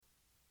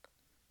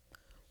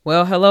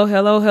Well, hello,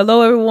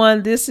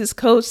 everyone. This is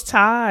Coach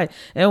Ty,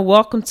 and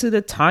welcome to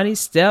the Tiny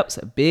Steps,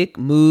 Big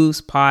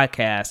Moves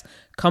podcast,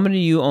 coming to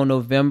you on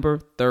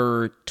November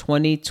 3rd,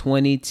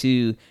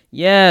 2022.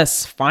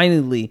 Yes,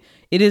 finally,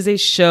 it is a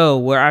show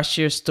where I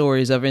share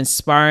stories of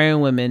inspiring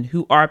women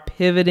who are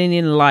pivoting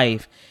in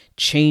life,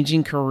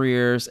 changing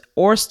careers,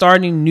 or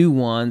starting new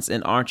ones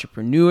in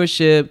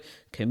entrepreneurship,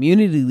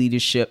 community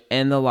leadership,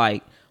 and the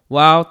like,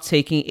 while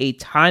taking a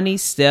tiny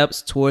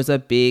steps towards a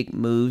big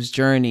moves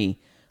journey.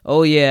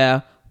 Oh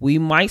yeah, we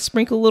might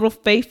sprinkle a little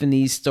faith in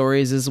these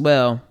stories as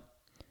well.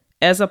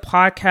 As a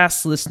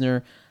podcast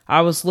listener,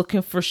 I was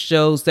looking for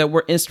shows that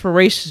were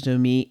inspirational to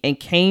me and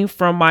came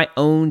from my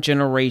own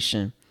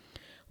generation.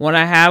 When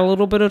I had a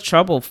little bit of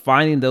trouble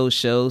finding those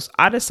shows,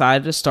 I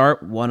decided to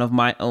start one of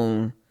my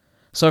own.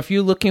 So if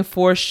you're looking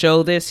for a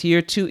show that's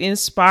here to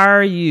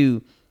inspire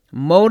you,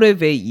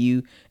 motivate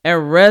you,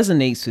 and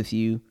resonates with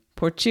you,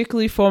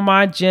 particularly for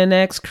my Gen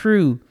X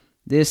crew,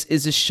 this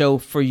is a show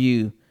for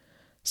you.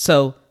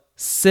 So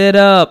sit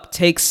up,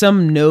 take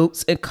some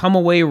notes, and come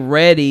away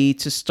ready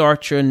to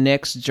start your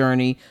next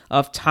journey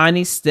of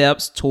tiny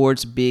steps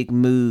towards big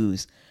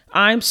moves.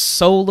 I'm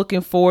so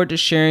looking forward to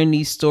sharing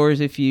these stories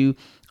with you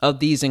of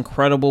these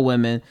incredible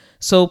women.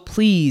 So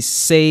please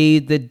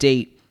save the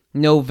date,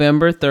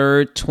 November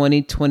 3rd,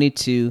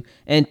 2022,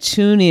 and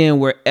tune in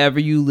wherever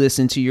you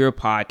listen to your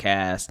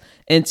podcast.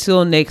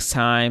 Until next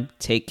time,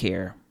 take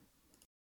care.